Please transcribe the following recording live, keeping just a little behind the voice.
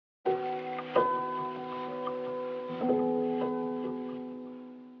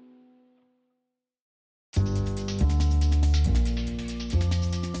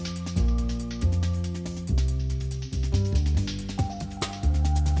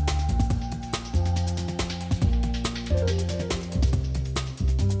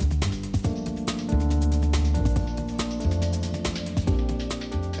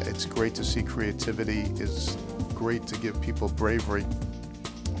great to see creativity. It's great to give people bravery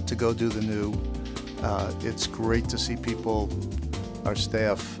to go do the new. It's great to see people, our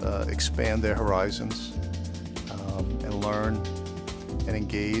staff, expand their horizons and learn and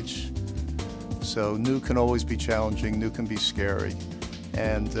engage. So new can always be challenging, new can be scary.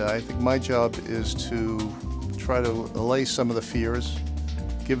 And I think my job is to try to allay some of the fears,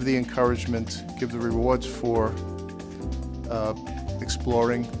 give the encouragement, give the rewards for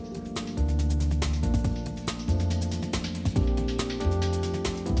exploring.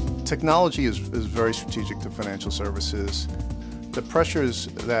 Technology is very strategic to financial services. The pressures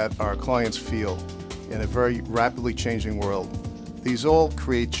that our clients feel in a very rapidly changing world, these all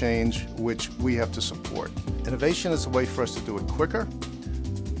create change which we have to support. Innovation is a way for us to do it quicker,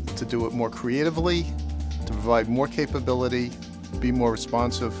 to do it more creatively, to provide more capability, be more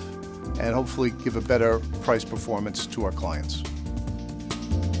responsive, and hopefully give a better price performance to our clients.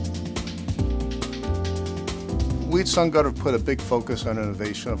 We at SunGard have put a big focus on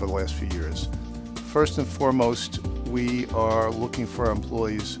innovation over the last few years. First and foremost, we are looking for our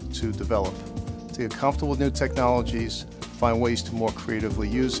employees to develop, to get comfortable with new technologies, find ways to more creatively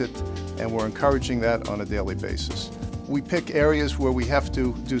use it, and we're encouraging that on a daily basis. We pick areas where we have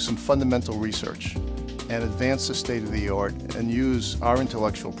to do some fundamental research and advance the state of the art and use our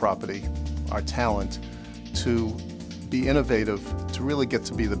intellectual property, our talent, to be innovative, to really get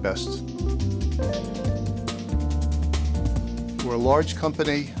to be the best. We're a large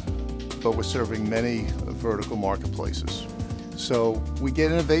company, but we're serving many vertical marketplaces. So we get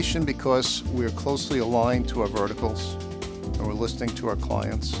innovation because we're closely aligned to our verticals and we're listening to our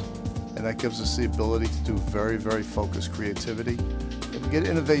clients, and that gives us the ability to do very, very focused creativity. And we get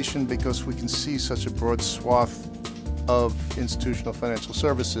innovation because we can see such a broad swath of institutional financial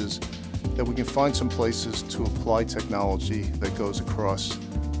services that we can find some places to apply technology that goes across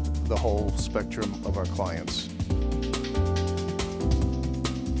the whole spectrum of our clients.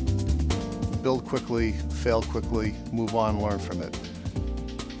 Build quickly, fail quickly, move on, learn from it.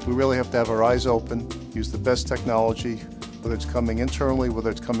 We really have to have our eyes open, use the best technology, whether it's coming internally,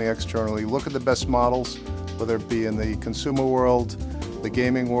 whether it's coming externally. Look at the best models, whether it be in the consumer world, the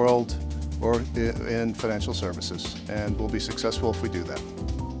gaming world, or in financial services. And we'll be successful if we do that.